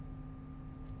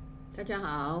大家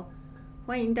好，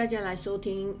欢迎大家来收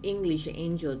听 English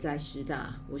Angel 在师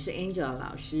大，我是 Angel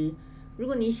老师。如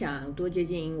果你想多接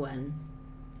近英文，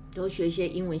多学一些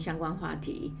英文相关话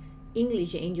题，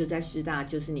 English Angel 在师大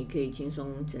就是你可以轻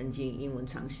松增进英文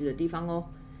常识的地方哦。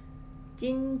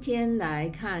今天来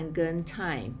看跟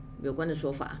time 有关的说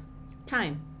法。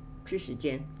 time 是时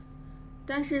间，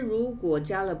但是如果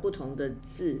加了不同的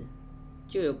字，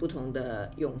就有不同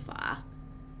的用法。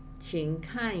请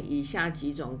看以下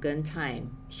几种跟 time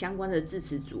相关的字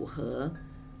词组合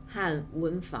和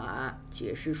文法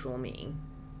解释说明。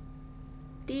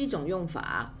第一种用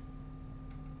法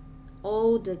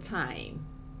all the time，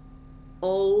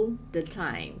 all the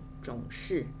time 总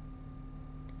是。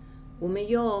我们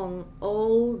用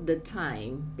all the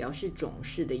time 表示总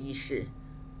是的意思，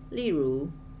例如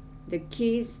The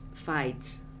kids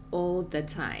fight all the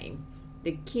time，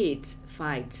 The kids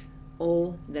fight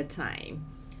all the time，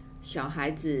小孩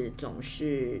子总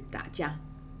是打架。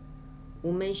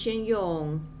我们先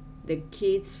用 the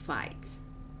kids fight，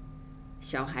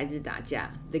 小孩子打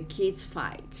架 the kids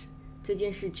fight 这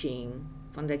件事情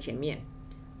放在前面，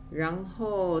然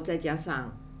后再加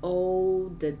上 all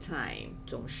the time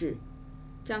总是，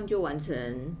这样就完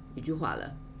成一句话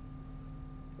了。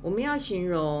我们要形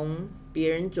容别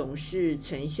人总是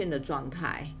呈现的状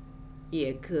态，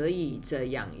也可以这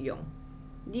样用，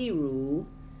例如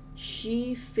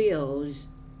She feels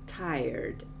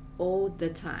tired all the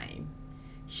time.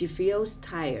 She feels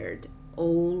tired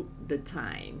all the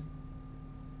time.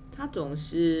 她总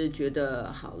是觉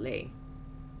得好累。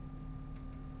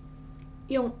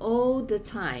用 all the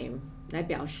time 来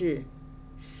表示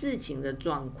事情的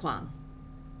状况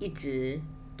一直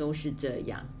都是这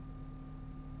样。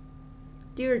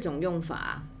第二种用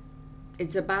法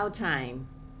It's about time.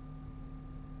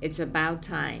 It's about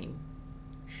time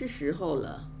是时候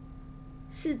了，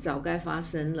是早该发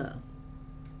生了。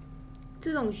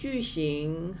这种句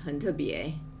型很特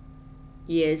别，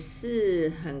也是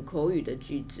很口语的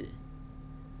句子。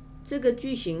这个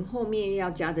句型后面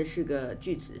要加的是个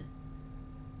句子，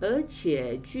而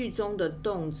且句中的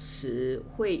动词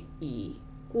会以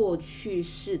过去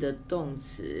式的动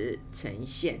词呈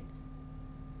现，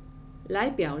来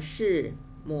表示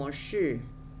某事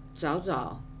早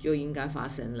早就应该发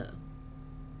生了。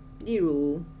例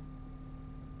如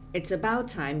It's about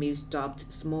time you stopped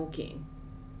smoking.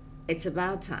 It's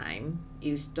about time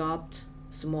you stopped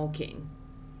smoking.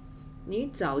 你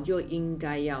早就应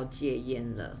该要戒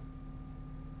烟了。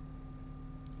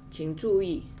请注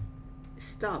意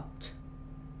stopped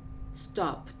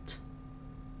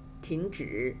停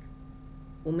止，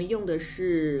我们用的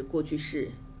是过去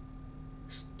式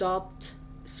stopped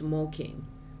smoking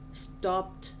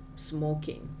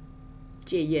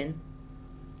戒烟。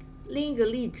另一个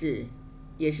例子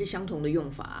也是相同的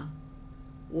用法，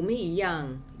我们一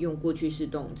样用过去式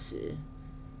动词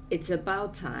It's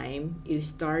about time you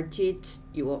started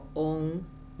your own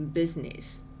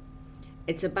business.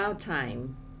 It's about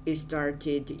time you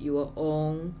started your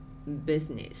own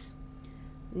business.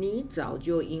 你早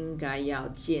就应该要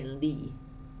建立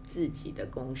自己的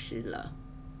公司了。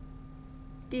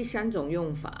第三种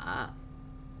用法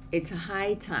It's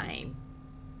high time.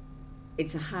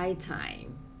 It's high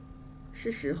time 是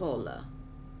时候了，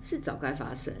是早该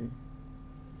发生。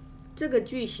这个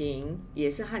句型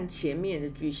也是和前面的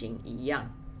句型一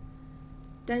样，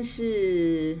但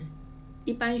是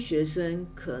一般学生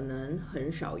可能很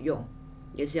少用，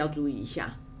也是要注意一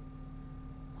下。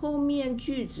后面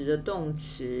句子的动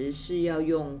词是要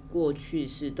用过去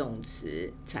式动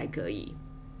词才可以，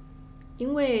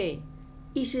因为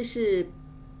意思是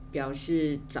表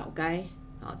示早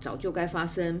就该发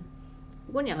生。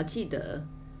不过你要记得，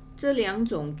这两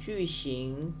种句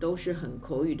型都是很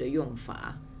口语的用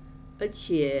法，而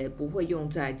且不会用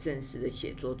在正式的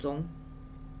写作中。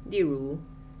例如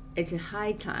It's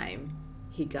high time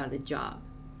he got a job.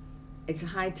 It's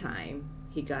high time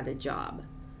he got a job.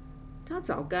 他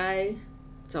早该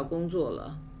找工作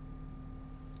了。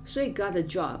所以 got a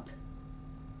job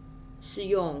是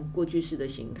用过去式的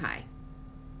形态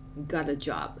got a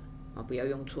job 不要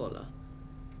用错了。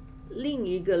另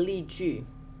一个例句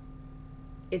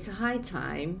It's high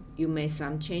time you made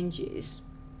some changes.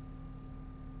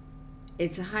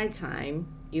 It's high time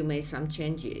you made some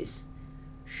changes.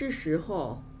 是时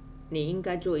候你应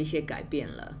该做一些改变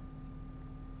了。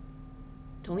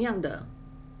同样的，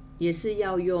也是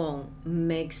要用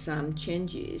make some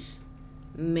changes,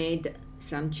 made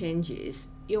some changes，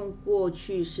 用过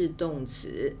去式动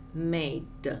词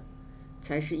made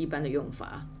才是一般的用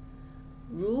法。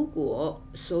如果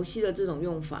熟悉了这种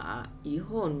用法，以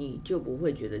后你就不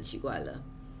会觉得奇怪了，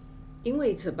因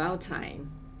为 It's about time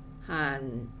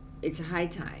和 It's high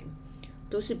time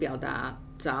都是表达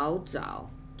早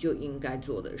早就应该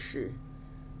做的事，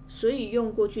所以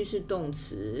用过去式动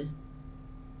词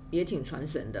也挺传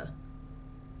神的。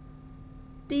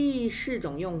第4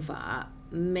种用法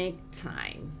make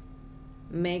time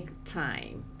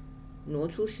挪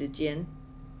出时间，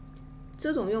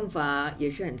这种用法也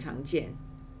是很常见。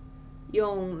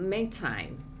用 make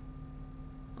time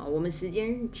我们时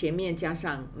间前面加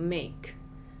上 make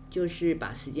就是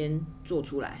把时间做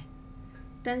出来，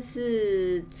但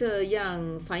是这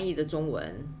样翻译的中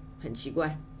文很奇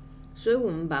怪，所以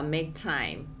我们把 make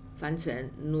time 翻成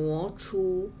挪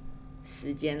出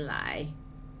时间来。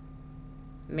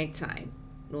make time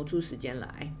挪出时间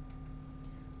来。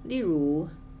例如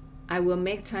I will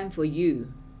make time for you.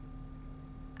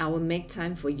 I will make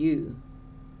time for you.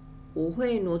 我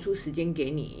会挪出时间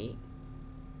给你。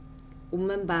我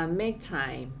们把 make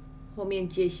time 后面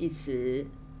介系词，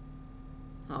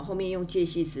后面用介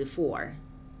系词 for，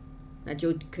 那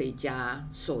就可以加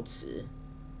受词。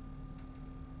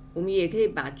我们也可以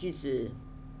把句子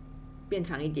变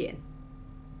长一点。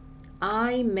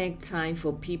I make time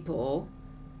for people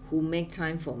who make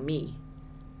time for me.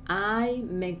 I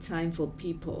make time for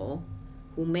people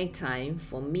who make time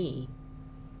for me.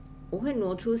 我会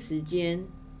挪出时间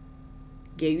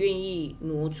给愿意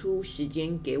挪出时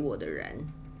间给我的人。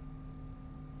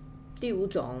第5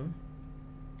种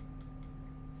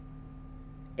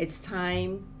It's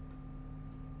time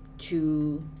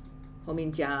to 后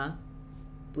面加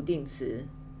不定词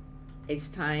It's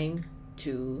time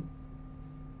to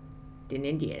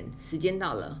时间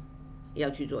到了要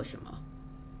去做什么。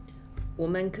我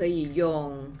们可以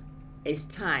用 It's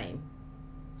time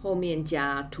后面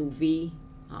加 to be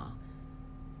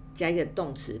加一个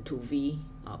动词 to be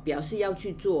表示要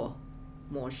去做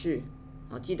某事。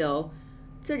记得哦，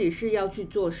这里是要去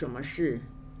做什么事，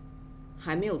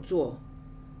还没有做，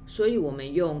所以我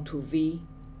们用 to be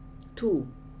to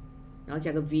然后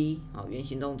加个 v 原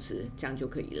形动词，这样就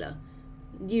可以了。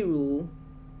例如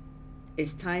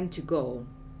It's time to go.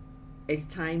 It's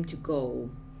time to go.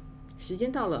 时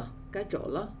间到了，该走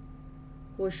了。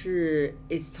或是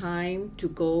It's time to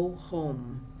go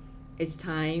home. It's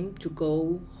time to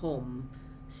go home.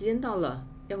 时间到了，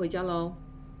要回家咯。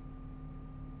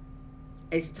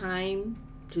It's time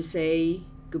to say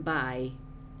goodbye.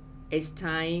 It's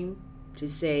time to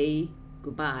say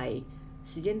goodbye.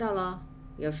 时间到了，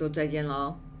要说再见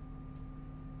咯。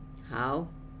好，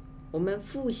我们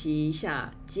复习一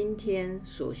下今天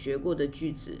所学过的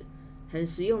句子，很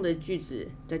实用的句子，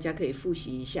大家可以复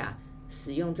习一下，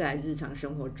使用在日常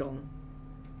生活中。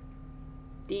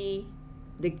第一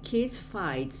The kids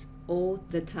fight all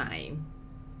the time.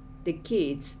 The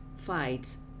kids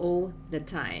fight all the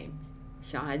time.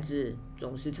 小孩子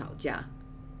总是吵架。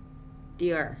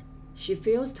第二 She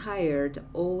feels tired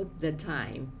all the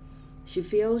time. She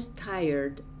feels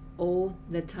tired all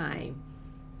the time.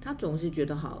 她总是觉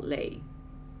得好累。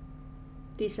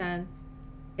第三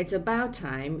It's about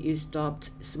time you stopped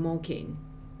smoking.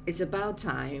 It's about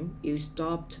time you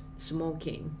stopped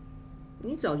smoking.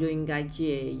 你早就应该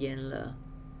戒烟了。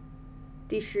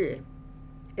第四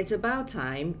It's about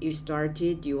time you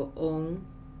started your own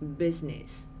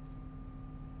business.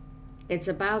 It's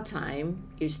about time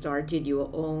you started your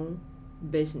own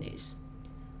business.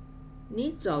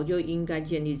 你早就应该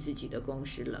建立自己的公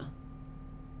司了。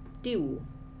第五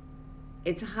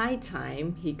It's high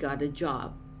time he got a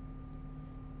job.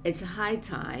 It's high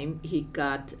time he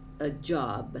got a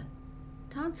job.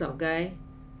 他早该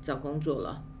找工作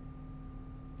了。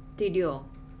第六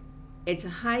It's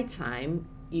high time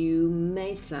you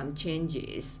made some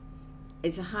changes.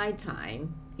 It's high time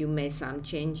you made some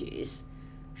changes.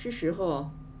 是时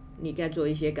候你该做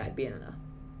一些改变了。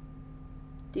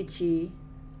第七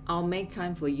I'll make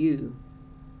time for you.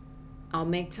 I'll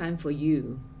make time for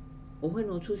you. 我会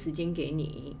挪出时间给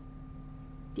你。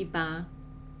第八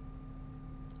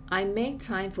I make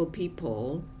time for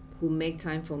people who make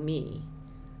time for me.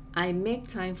 I make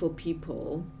time for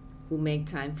people who make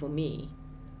time for me.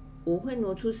 我会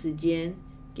挪出时间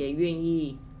给愿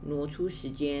意挪出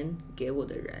时间给我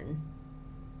的人。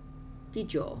第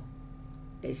九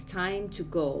It's time to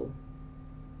go.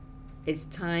 It's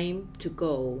time to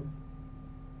go.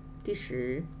 第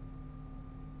十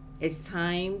It's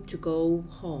time to go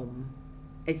home.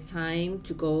 It's time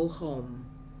to go home.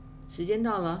 时间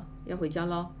到了，要回家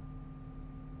咯。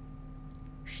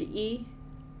11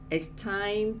 It's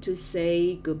time to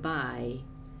say goodbye.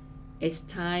 It's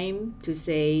time to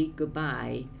say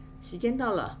goodbye. 时间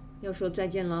到了，要说再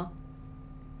见咯。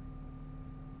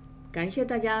感谢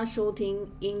大家收听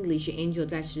English Angel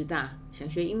在师大，想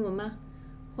学英文吗？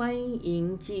欢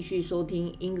迎继续收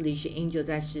听 English Angel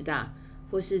在师大，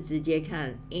或是直接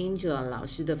看 Angel 老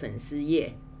师的粉丝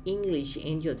页 English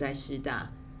Angel 在师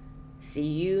大。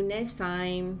See you next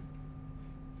time.